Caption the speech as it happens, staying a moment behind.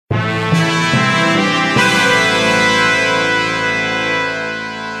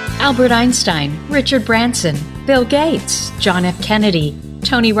Albert Einstein, Richard Branson, Bill Gates, John F. Kennedy,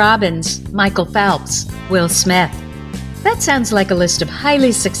 Tony Robbins, Michael Phelps, Will Smith. That sounds like a list of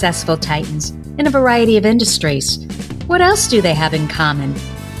highly successful titans in a variety of industries. What else do they have in common?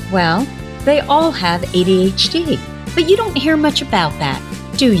 Well, they all have ADHD, but you don't hear much about that,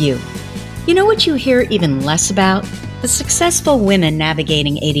 do you? You know what you hear even less about? The successful women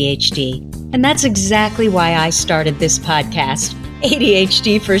navigating ADHD. And that's exactly why I started this podcast,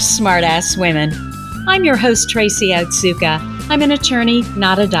 ADHD for Smartass Women. I'm your host, Tracy Otsuka. I'm an attorney,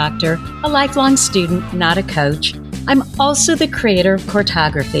 not a doctor, a lifelong student, not a coach. I'm also the creator of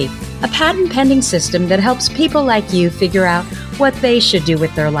Courtography, a patent-pending system that helps people like you figure out what they should do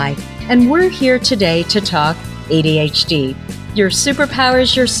with their life. And we're here today to talk ADHD, your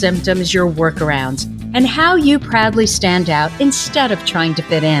superpowers, your symptoms, your workarounds, and how you proudly stand out instead of trying to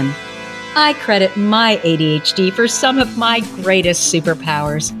fit in. I credit my ADHD for some of my greatest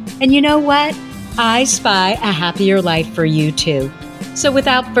superpowers. And you know what? I spy a happier life for you too. So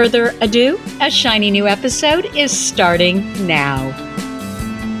without further ado, a shiny new episode is starting now.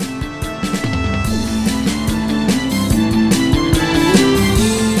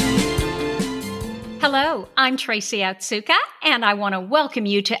 Hello, I'm Tracy Otsuka, and I want to welcome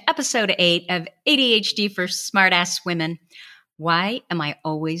you to episode 8 of ADHD for Smartass Women. Why am I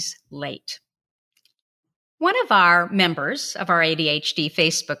always late? One of our members of our ADHD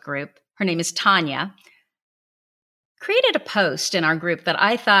Facebook group, her name is Tanya, created a post in our group that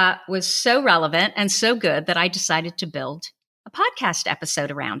I thought was so relevant and so good that I decided to build a podcast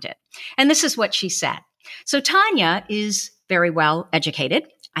episode around it. And this is what she said. So Tanya is very well educated.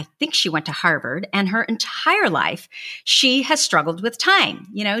 I think she went to Harvard, and her entire life, she has struggled with time.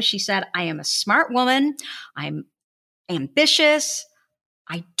 You know, she said, I am a smart woman. I'm ambitious.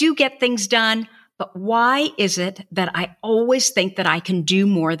 I do get things done. But why is it that I always think that I can do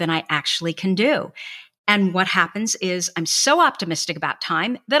more than I actually can do? And what happens is I'm so optimistic about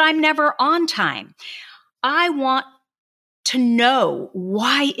time that I'm never on time. I want to know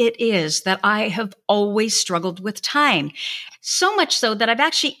why it is that I have always struggled with time. So much so that I've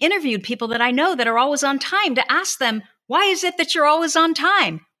actually interviewed people that I know that are always on time to ask them, why is it that you're always on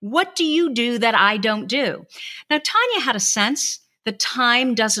time? What do you do that I don't do? Now, Tanya had a sense that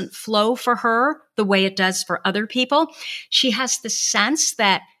time doesn't flow for her the way it does for other people. She has the sense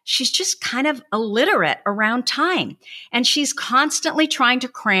that she's just kind of illiterate around time, and she's constantly trying to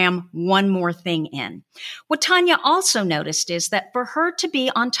cram one more thing in. What Tanya also noticed is that for her to be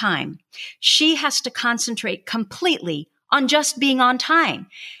on time, she has to concentrate completely on just being on time.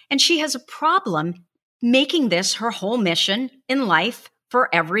 And she has a problem making this her whole mission in life for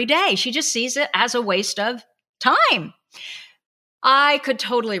every day. She just sees it as a waste of time. I could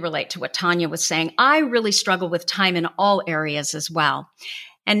totally relate to what Tanya was saying. I really struggle with time in all areas as well.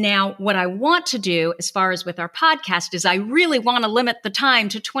 And now what I want to do as far as with our podcast is I really want to limit the time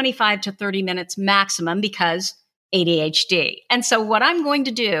to 25 to 30 minutes maximum because ADHD. And so what I'm going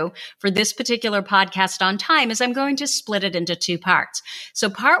to do for this particular podcast on time is I'm going to split it into 2 parts. So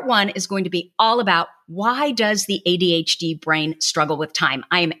part 1 is going to be all about why does the ADHD brain struggle with time?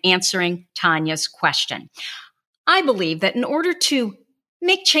 I am answering Tanya's question. I believe that in order to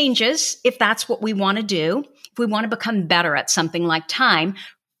make changes, if that's what we want to do, if we want to become better at something like time,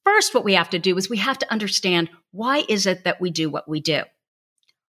 first what we have to do is we have to understand why is it that we do what we do.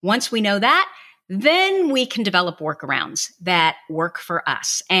 Once we know that, then we can develop workarounds that work for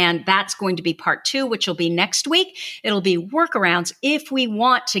us. And that's going to be part 2, which will be next week. It'll be workarounds if we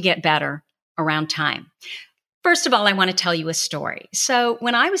want to get better around time. First of all, I want to tell you a story. So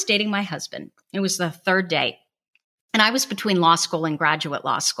when I was dating my husband, it was the 3rd date. And I was between law school and graduate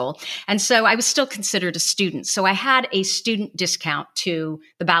law school. And so I was still considered a student. So I had a student discount to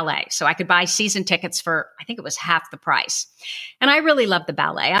the ballet. So I could buy season tickets for, I think it was half the price. And I really loved the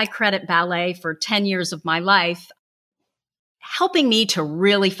ballet. I credit ballet for 10 years of my life, helping me to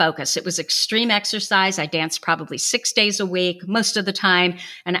really focus. It was extreme exercise. I danced probably 6 days a week, most of the time,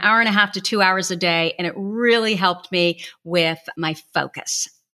 an hour and a half to 2 hours a day. And it really helped me with my focus.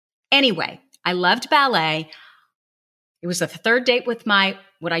 Anyway, I loved ballet. It was the 3rd date with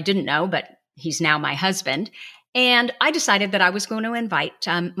what I didn't know, but he's now my husband. And I decided that I was going to invite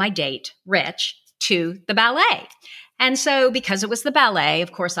my date, Rich, to the ballet. And so because it was the ballet,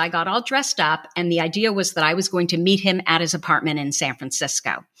 of course, I got all dressed up. And the idea was that I was going to meet him at his apartment in San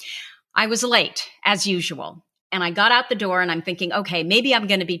Francisco. I was late, as usual. And I got out the door and I'm thinking, okay, maybe I'm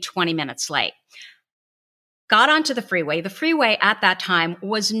going to be 20 minutes late. Got onto the freeway. The freeway at that time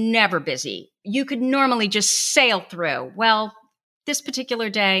was never busy. You could normally just sail through. Well, this particular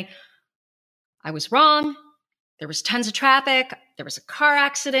day, I was wrong. there was tons of traffic, there was a car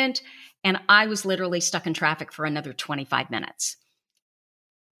accident, and I was literally stuck in traffic for another 25 minutes.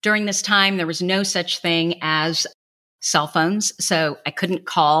 During this time, there was no such thing as cell phones, so I couldn't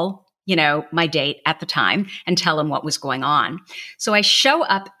call, my date at the time and tell him what was going on. So I show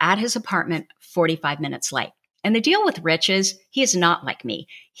up at his apartment 45 minutes late. And the deal with Rich is he is not like me.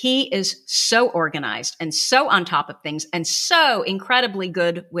 He is so organized and so on top of things and so incredibly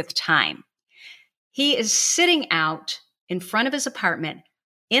good with time. He is sitting out in front of his apartment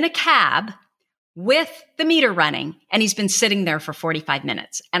in a cab with the meter running, and he's been sitting there for 45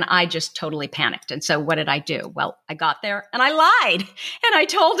 minutes. And I just totally panicked. And so what did I do? Well, I got there and I lied. And I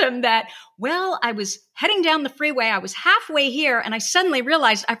told him that, I was heading down the freeway. I was halfway here and I suddenly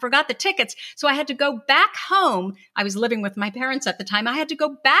realized I forgot the tickets. So I had to go back home. I was living with my parents at the time. I had to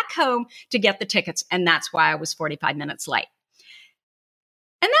go back home to get the tickets. And that's why I was 45 minutes late.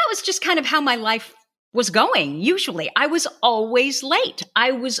 And that was just kind of how my life was going. Usually I was always late.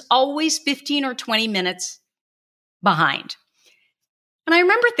 I was always 15 or 20 minutes behind. And I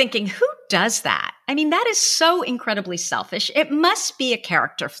remember thinking, who does that? I mean, that is so incredibly selfish. It must be a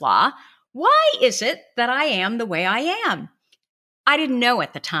character flaw. Why is it that I am the way I am? I didn't know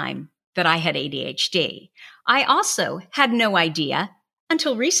at the time that I had ADHD. I also had no idea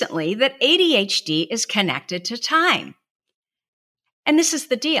until recently that ADHD is connected to time. And this is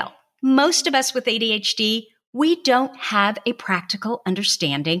the deal. Most of us with ADHD, we don't have a practical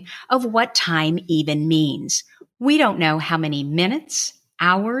understanding of what time even means. We don't know how many minutes,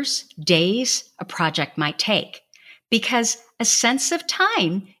 hours, days a project might take, because a sense of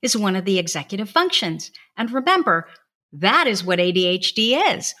time is one of the executive functions. And remember, that is what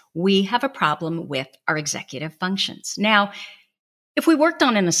ADHD is. We have a problem with our executive functions. Now, if we worked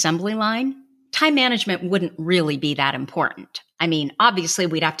on an assembly line, time management wouldn't really be that important. I mean, obviously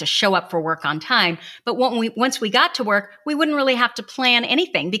we'd have to show up for work on time, but once we got to work, we wouldn't really have to plan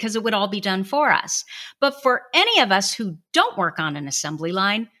anything because it would all be done for us. But for any of us who don't work on an assembly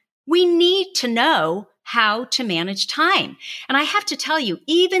line, we need to know how to manage time. And I have to tell you,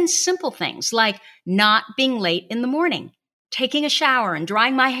 even simple things like not being late in the morning, taking a shower and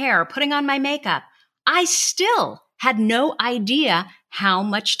drying my hair, putting on my makeup, I still had no idea how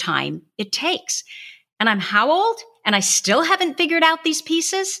much time it takes. And I'm how old? And I still haven't figured out these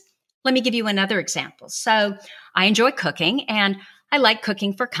pieces? Let me give you another example. So I enjoy cooking and I like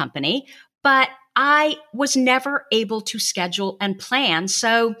cooking for company, but I was never able to schedule and plan.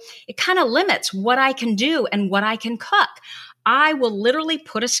 So it kind of limits what I can do and what I can cook. I will literally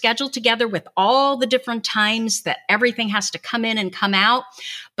put a schedule together with all the different times that everything has to come in and come out.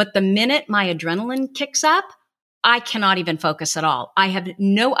 But the minute my adrenaline kicks up, I cannot even focus at all. I have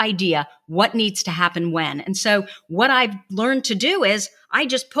no idea what needs to happen when. And so what I've learned to do is I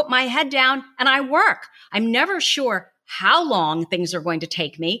just put my head down and I work. I'm never sure how long things are going to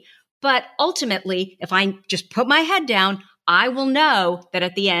take me, but ultimately, if I just put my head down, I will know that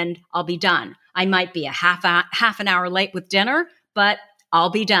at the end, I'll be done. I might be a half an hour late with dinner, but I'll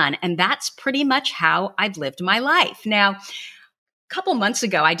be done. And that's pretty much how I've lived my life. Now, couple months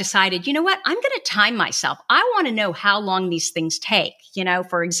ago, I decided, you know what? I'm going to time myself. I want to know how long these things take.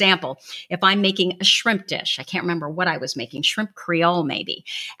 For example, if I'm making a shrimp dish, I can't remember what I was making, shrimp Creole maybe.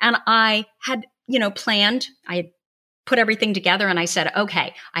 And I had, planned, I had put everything together and I said,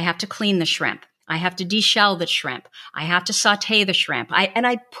 okay, I have to clean the shrimp. I have to deshell the shrimp. I have to saute the shrimp.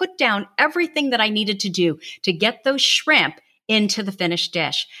 I put down everything that I needed to do to get those shrimp into the finished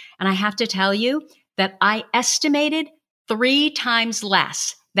dish. And I have to tell you that I estimated 3 times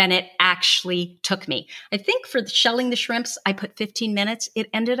less than it actually took me. I think for shelling the shrimps, I put 15 minutes. It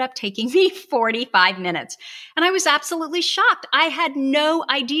ended up taking me 45 minutes. And I was absolutely shocked. I had no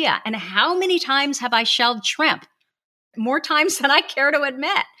idea. And how many times have I shelled shrimp? More times than I care to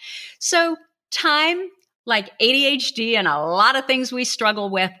admit. So time, like ADHD and a lot of things we struggle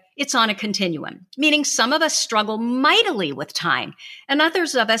with, it's on a continuum, meaning some of us struggle mightily with time and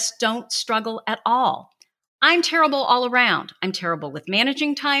others of us don't struggle at all. I'm terrible all around. I'm terrible with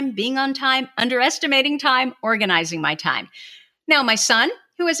managing time, being on time, underestimating time, organizing my time. Now, my son,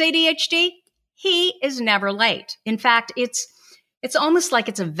 who has ADHD, he is never late. In fact, it's almost like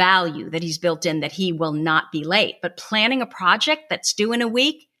it's a value that he's built in that he will not be late. But planning a project that's due in a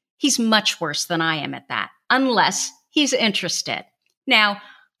week, he's much worse than I am at that, unless he's interested. Now,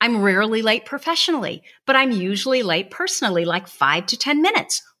 I'm rarely late professionally, but I'm usually late personally, like 5 to 10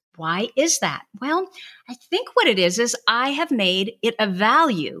 minutes. Why is that? Well, I think what it is I have made it a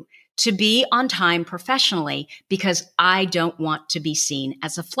value to be on time professionally because I don't want to be seen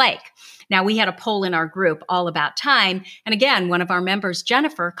as a flake. Now, we had a poll in our group all about time. And again, one of our members,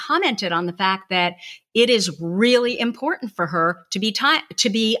 Jennifer, commented on the fact that it is really important for her to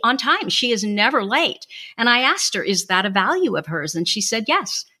be on time. She is never late. And I asked her, is that a value of hers? And she said,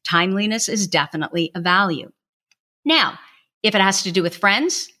 yes, timeliness is definitely a value. Now, if it has to do with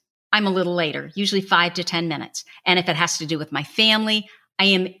friends, I'm a little later, usually 5 to 10 minutes. And if it has to do with my family, I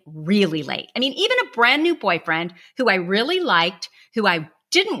am really late. I mean, even a brand new boyfriend who I really liked, who I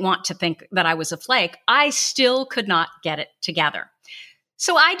didn't want to think that I was a flake, I still could not get it together.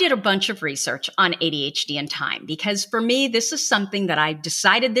 So I did a bunch of research on ADHD and time because for me, this is something that I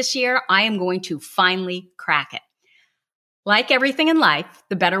decided this year I am going to finally crack it. Like everything in life,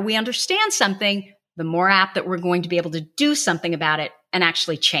 the better we understand something, the more apt that we're going to be able to do something about it and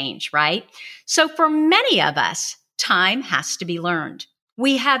actually change, right? So for many of us, time has to be learned.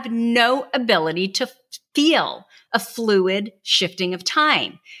 We have no ability to feel a fluid shifting of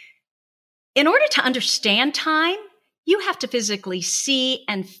time. In order to understand time, you have to physically see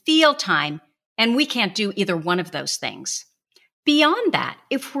and feel time, and we can't do either one of those things. Beyond that,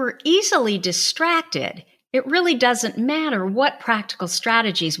 if we're easily distracted, it really doesn't matter what practical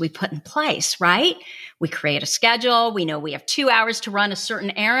strategies we put in place, right? We create a schedule, we know we have 2 hours to run a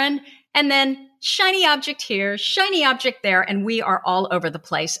certain errand, and then shiny object here, shiny object there, and we are all over the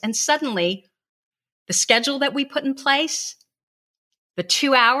place. And suddenly, the schedule that we put in place, the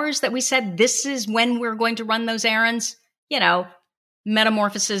 2 hours that we said, this is when we're going to run those errands,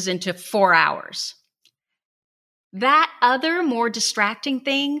 metamorphoses into 4 hours. That other, more distracting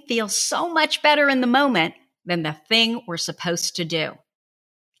thing feels so much better in the moment than the thing we're supposed to do.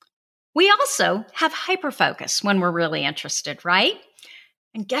 We also have hyperfocus when we're really interested, right?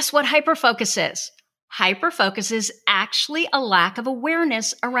 And guess what hyperfocus is? Hyperfocus is actually a lack of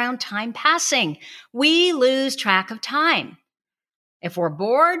awareness around time passing. We lose track of time. If we're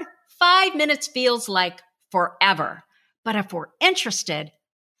bored, 5 minutes feels like forever. But if we're interested,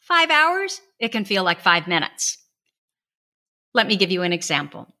 5 hours, it can feel like 5 minutes. Let me give you an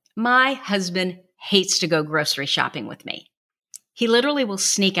example. My husband hates to go grocery shopping with me. He literally will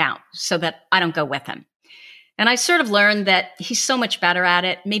sneak out so that I don't go with him. And I sort of learned that he's so much better at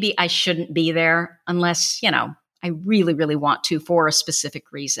it. Maybe I shouldn't be there unless, I really, really want to for a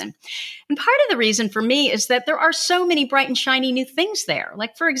specific reason. And part of the reason for me is that there are so many bright and shiny new things there.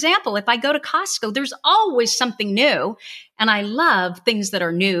 Like, for example, if I go to Costco, there's always something new. And I love things that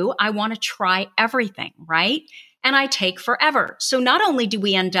are new. I want to try everything, right? And I take forever. So not only do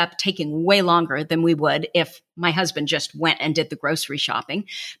we end up taking way longer than we would if my husband just went and did the grocery shopping,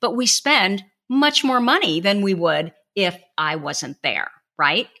 but we spend much more money than we would if I wasn't there,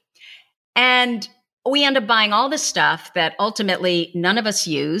 right? And we end up buying all this stuff that ultimately none of us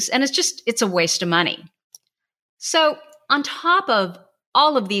use, and it's a waste of money. So on top of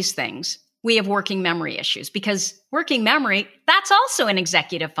all of these things, we have working memory issues because working memory, that's also an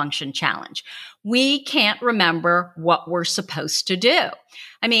executive function challenge. We can't remember what we're supposed to do.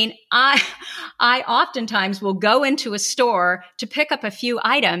 I mean, I oftentimes will go into a store to pick up a few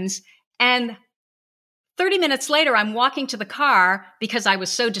items, and 30 minutes later, I'm walking to the car because I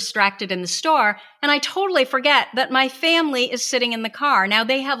was so distracted in the store, and I totally forget that my family is sitting in the car. Now,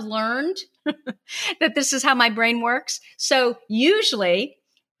 they have learned that this is how my brain works. So usually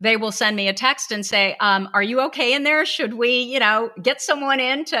they will send me a text and say, are you okay in there? Should we, get someone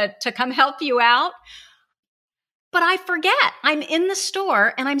in to come help you out? But I forget. I'm in the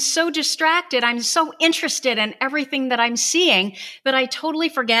store and I'm so distracted. I'm so interested in everything that I'm seeing that I totally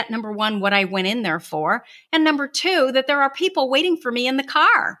forget, number one, what I went in there for. And number two, that there are people waiting for me in the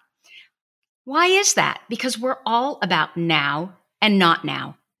car. Why is that? Because we're all about now and not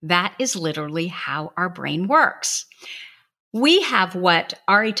now. That is literally how our brain works. We have what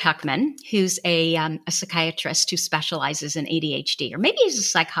Ari Tuckman, who's a psychiatrist who specializes in ADHD, or maybe he's a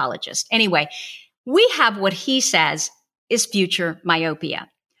psychologist. Anyway, we have what he says is future myopia.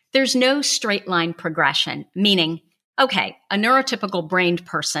 There's no straight line progression, meaning, okay, a neurotypical brained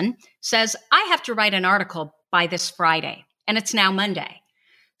person says, I have to write an article by this Friday, and it's now Monday.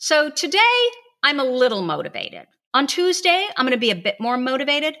 So today, I'm a little motivated. On Tuesday, I'm going to be a bit more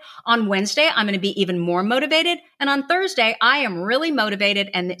motivated. On Wednesday, I'm going to be even more motivated. And on Thursday, I am really motivated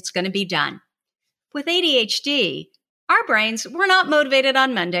and it's going to be done. With ADHD, our brains, we're not motivated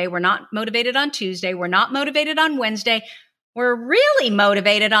on Monday. We're not motivated on Tuesday. We're not motivated on Wednesday. We're really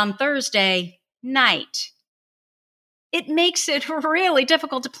motivated on Thursday night. It makes it really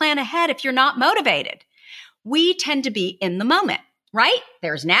difficult to plan ahead if you're not motivated. We tend to be in the moment. Right?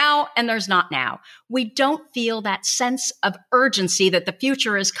 There's now and there's not now. We don't feel that sense of urgency that the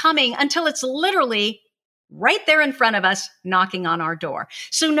future is coming until it's literally right there in front of us, knocking on our door.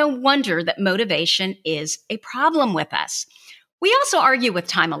 So no wonder that motivation is a problem with us. We also argue with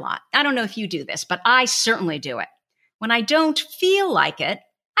time a lot. I don't know if you do this, but I certainly do it. When I don't feel like it,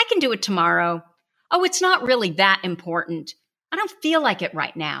 I can do it tomorrow. Oh, it's not really that important. I don't feel like it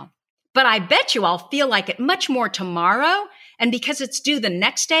right now. But I bet you I'll feel like it much more tomorrow. And because it's due the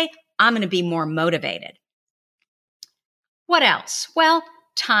next day, I'm going to be more motivated. What else? Well,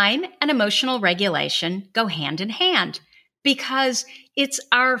 time and emotional regulation go hand in hand because it's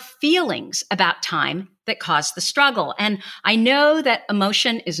our feelings about time that cause the struggle. And I know that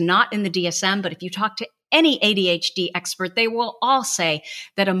emotion is not in the DSM, but if you talk to any ADHD expert, they will all say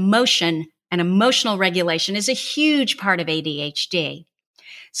that emotion and emotional regulation is a huge part of ADHD.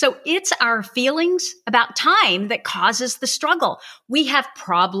 So it's our feelings about time that causes the struggle. We have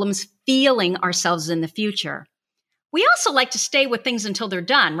problems feeling ourselves in the future. We also like to stay with things until they're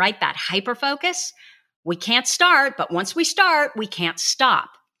done, right? That hyperfocus. We can't start, but once we start, we can't stop.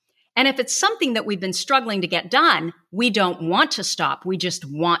 And if it's something that we've been struggling to get done, we don't want to stop. We just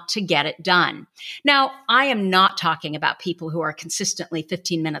want to get it done. Now, I am not talking about people who are consistently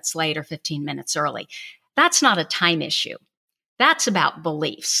 15 minutes late or 15 minutes early. That's not a time issue. That's about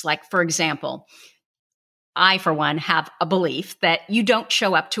beliefs. Like, for example, I, for one, have a belief that you don't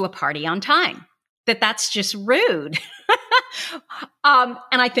show up to a party on time, that's just rude. And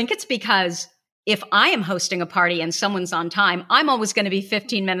I think it's because if I am hosting a party and someone's on time, I'm always going to be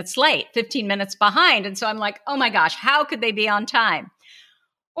 15 minutes late, 15 minutes behind. And so I'm like, oh my gosh, how could they be on time?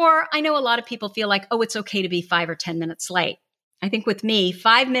 Or I know a lot of people feel like, oh, it's okay to be 5 or 10 minutes late. I think with me,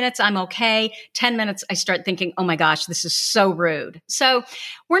 5 minutes, I'm okay. 10 minutes, I start thinking, oh my gosh, this is so rude. So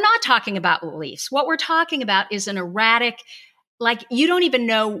we're not talking about beliefs. What we're talking about is an erratic, like you don't even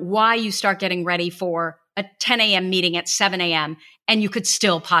know why you start getting ready for a 10 a.m. meeting at 7 a.m. and you could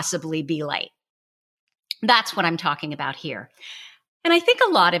still possibly be late. That's what I'm talking about here. And I think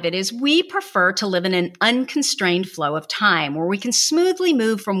a lot of it is we prefer to live in an unconstrained flow of time where we can smoothly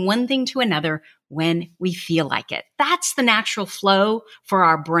move from one thing to another when we feel like it. That's the natural flow for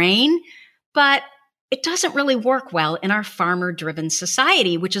our brain, but it doesn't really work well in our farmer-driven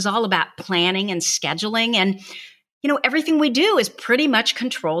society, which is all about planning and scheduling. And, everything we do is pretty much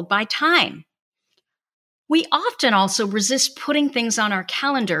controlled by time. We often also resist putting things on our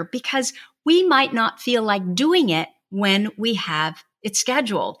calendar because we might not feel like doing it when we have it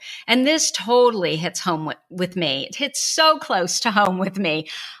scheduled. And this totally hits home with me. It hits so close to home with me.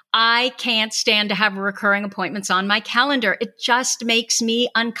 I can't stand to have recurring appointments on my calendar. It just makes me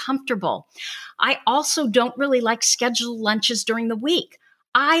uncomfortable. I also don't really like scheduled lunches during the week.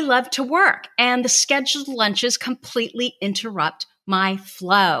 I love to work, and the scheduled lunches completely interrupt my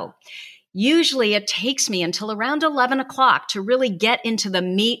flow. Usually it takes me until around 11 o'clock to really get into the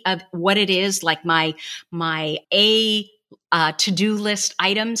meat of what it is, like my to-do list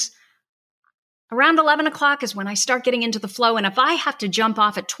items. Around 11 o'clock is when I start getting into the flow. And if I have to jump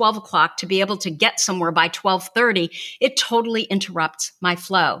off at 12 o'clock to be able to get somewhere by 12:30, it totally interrupts my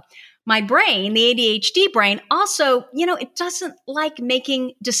flow. My brain, the ADHD brain, also, it doesn't like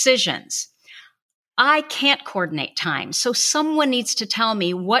making decisions. I can't coordinate time. So someone needs to tell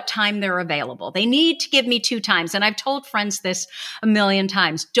me what time they're available. They need to give me 2 times. And I've told friends this a million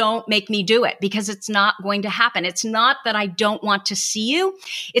times. Don't make me do it because it's not going to happen. It's not that I don't want to see you.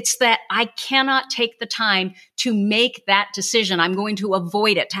 It's that I cannot take the time to make that decision. I'm going to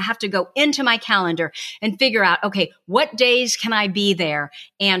avoid it, to have to go into my calendar and figure out, okay, what days can I be there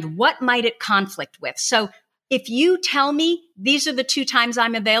and what might it conflict with? So if you tell me these are the 2 times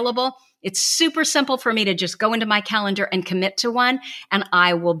I'm available, it's super simple for me to just go into my calendar and commit to one, and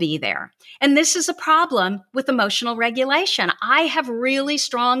I will be there. And this is a problem with emotional regulation. I have really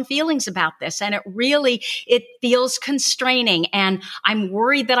strong feelings about this, and it feels constraining, and I'm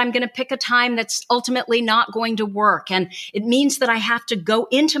worried that I'm going to pick a time that's ultimately not going to work. And it means that I have to go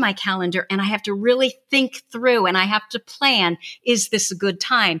into my calendar, and I have to really think through, and I have to plan, is this a good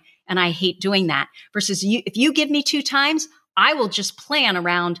time? And I hate doing that. Versus if you give me 2 times, I will just plan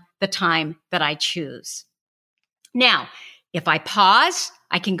around the time that I choose. Now, if I pause,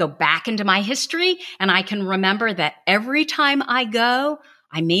 I can go back into my history and I can remember that every time I go,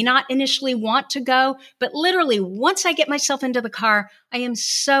 I may not initially want to go, but literally once I get myself into the car, I am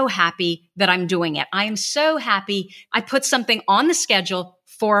so happy that I'm doing it. I am so happy I put something on the schedule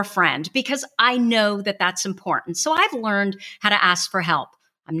for a friend because I know that that's important. So I've learned how to ask for help.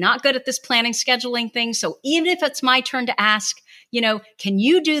 I'm not good at this planning, scheduling thing. So even if it's my turn to ask, can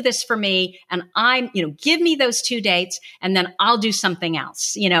you do this for me? And give me those 2 dates and then I'll do something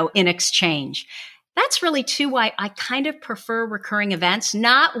else, in exchange. That's really too why I kind of prefer recurring events,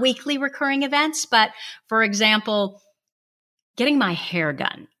 not weekly recurring events, but for example, getting my hair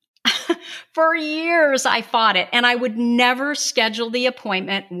done. For years, I fought it, and I would never schedule the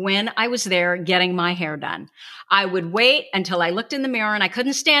appointment when I was there getting my hair done. I would wait until I looked in the mirror and I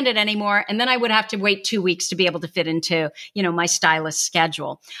couldn't stand it anymore, and then I would have to wait 2 weeks to be able to fit into, my stylist's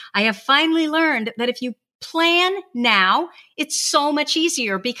schedule. I have finally learned that if you plan now, it's so much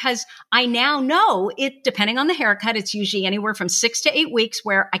easier because I now know it, depending on the haircut, it's usually anywhere from 6 to 8 weeks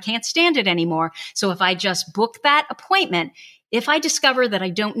where I can't stand it anymore. So if I just book that appointment, if I discover that I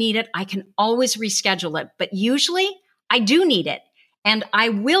don't need it, I can always reschedule it. But usually I do need it, and I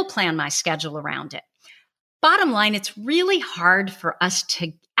will plan my schedule around it. Bottom line, it's really hard for us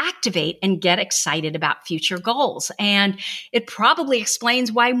to activate and get excited about future goals. And it probably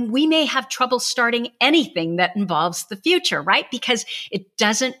explains why we may have trouble starting anything that involves the future, right? Because it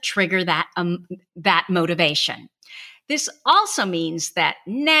doesn't trigger that motivation. This also means that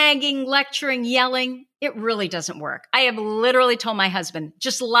nagging, lecturing, yelling, it really doesn't work. I have literally told my husband,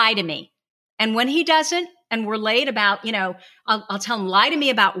 just lie to me. And when he doesn't, and we're late about, I'll tell him, lie to me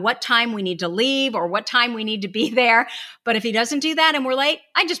about what time we need to leave or what time we need to be there. But if he doesn't do that and we're late,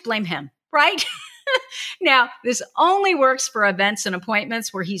 I just blame him, right? Now, this only works for events and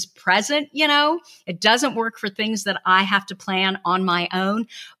appointments where he's present, It doesn't work for things that I have to plan on my own.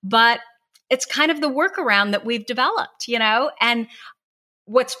 But it's kind of the workaround that we've developed, and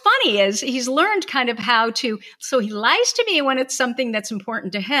what's funny is he's learned kind of so he lies to me when it's something that's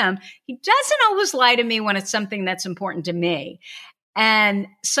important to him. He doesn't always lie to me when it's something that's important to me. And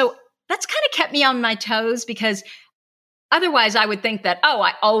so that's kind of kept me on my toes because otherwise I would think that,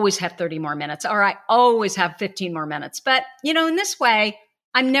 I always have 30 more minutes or I always have 15 more minutes. But, in this way,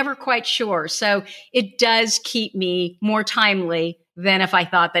 I'm never quite sure. So it does keep me more timely than if I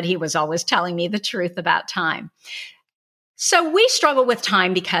thought that he was always telling me the truth about time. So we struggle with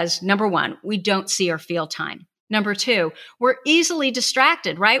time because, number one, we don't see or feel time. Number two, we're easily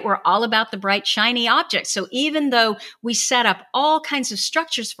distracted, right? We're all about the bright, shiny objects. So even though we set up all kinds of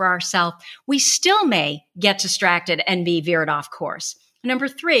structures for ourselves, we still may get distracted and be veered off course. Number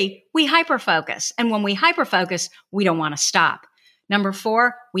three, we hyperfocus. And when we hyperfocus, we don't want to stop. Number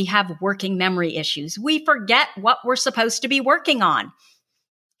four, we have working memory issues. We forget what we're supposed to be working on.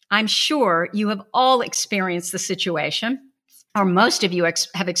 I'm sure you have all experienced the situation, or most of you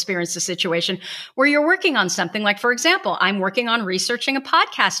have experienced the situation where you're working on something. Like, for example, I'm working on researching a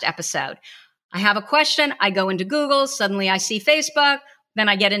podcast episode. I have a question. I go into Google. Suddenly I see Facebook. Then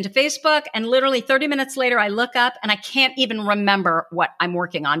I get into Facebook, and literally 30 minutes later, I look up and I can't even remember what I'm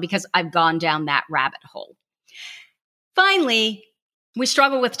working on because I've gone down that rabbit hole. Finally, we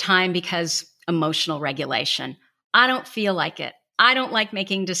struggle with time because emotional regulation. I don't feel like it. I don't like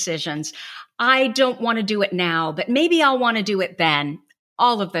making decisions. I don't want to do it now, but maybe I'll want to do it then.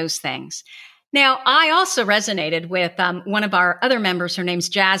 All of those things. Now, I also resonated with one of our other members, her name's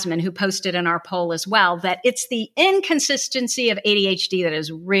Jasmine, who posted in our poll as well, that it's the inconsistency of ADHD that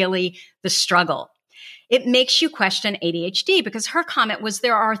is really the struggle. It makes you question ADHD because her comment was,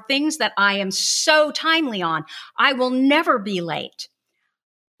 there are things that I am so timely on. I will never be late.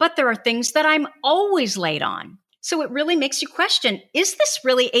 But there are things that I'm always late on. So it really makes you question, is this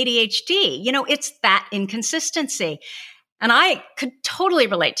really ADHD? It's that inconsistency. And I could totally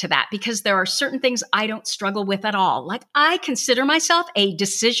relate to that because there are certain things I don't struggle with at all. Like, I consider myself a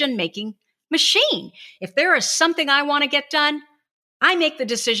decision-making machine. If there is something I want to get done, I make the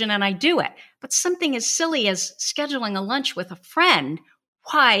decision and I do it. But something as silly as scheduling a lunch with a friend,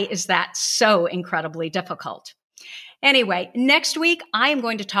 why is that so incredibly difficult? Anyway, next week, I am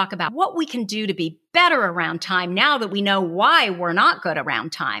going to talk about what we can do to be better around time now that we know why we're not good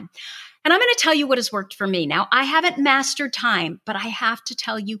around time. And I'm going to tell you what has worked for me. Now, I haven't mastered time, but I have to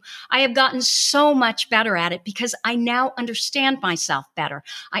tell you, I have gotten so much better at it because I now understand myself better.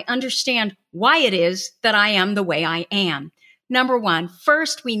 I understand why it is that I am the way I am. Number one,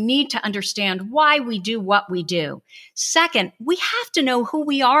 first, we need to understand why we do what we do. Second, we have to know who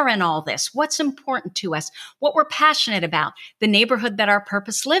we are in all this, what's important to us, what we're passionate about, the neighborhood that our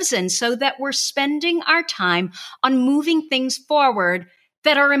purpose lives in, so that we're spending our time on moving things forward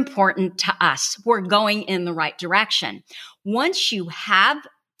that are important to us. We're going in the right direction. Once you have,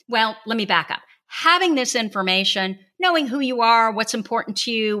 let me back up. Having this information, knowing who you are, what's important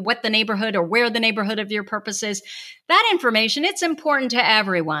to you, what the neighborhood or where the neighborhood of your purpose is, that information, it's important to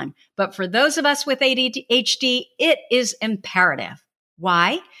everyone. But for those of us with ADHD, it is imperative.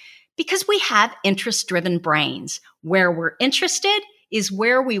 Why? Because we have interest-driven brains. Where we're interested is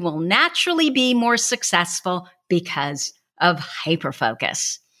where we will naturally be more successful because of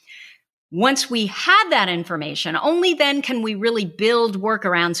hyperfocus. Once we have that information, only then can we really build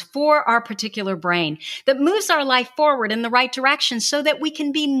workarounds for our particular brain that moves our life forward in the right direction so that we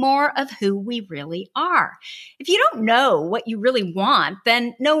can be more of who we really are. If you don't know what you really want,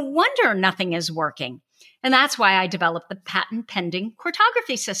 then no wonder nothing is working. And that's why I developed the patent-pending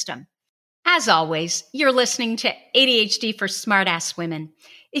Quartography system. As always, you're listening to ADHD for Smartass Women.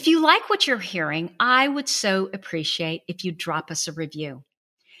 If you like what you're hearing, I would so appreciate if you drop us a review.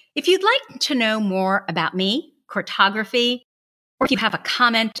 If you'd like to know more about me, Quartography, or if you have a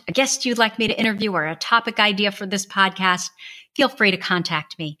comment, a guest you'd like me to interview, or a topic idea for this podcast, feel free to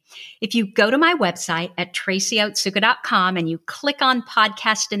contact me. If you go to my website at tracyotsuka.com and you click on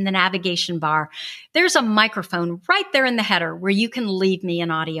podcast in the navigation bar, there's a microphone right there in the header where you can leave me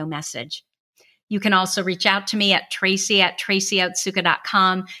an audio message. You can also reach out to me at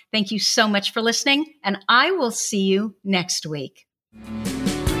tracyotsuka.com. Thank you so much for listening, and I will see you next week.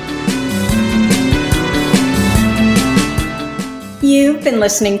 You've been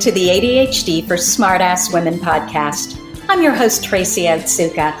listening to the ADHD for Smartass Women podcast. I'm your host, Tracy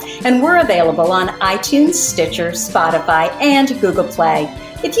Otsuka, and we're available on iTunes, Stitcher, Spotify, and Google Play.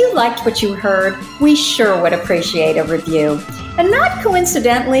 If you liked what you heard, we sure would appreciate a review. And not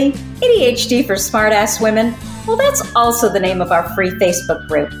coincidentally, ADHD for Smartass Women, well, that's also the name of our free Facebook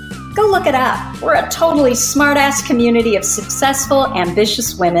group. Go look it up. We're a totally smartass community of successful,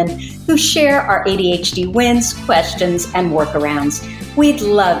 ambitious women who share our ADHD wins, questions, and workarounds. We'd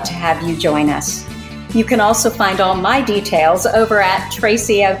love to have you join us. You can also find all my details over at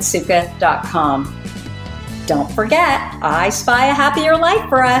tracyotsuka.com. Don't forget, I spy a happier life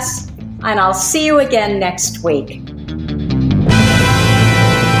for us, and I'll see you again next week.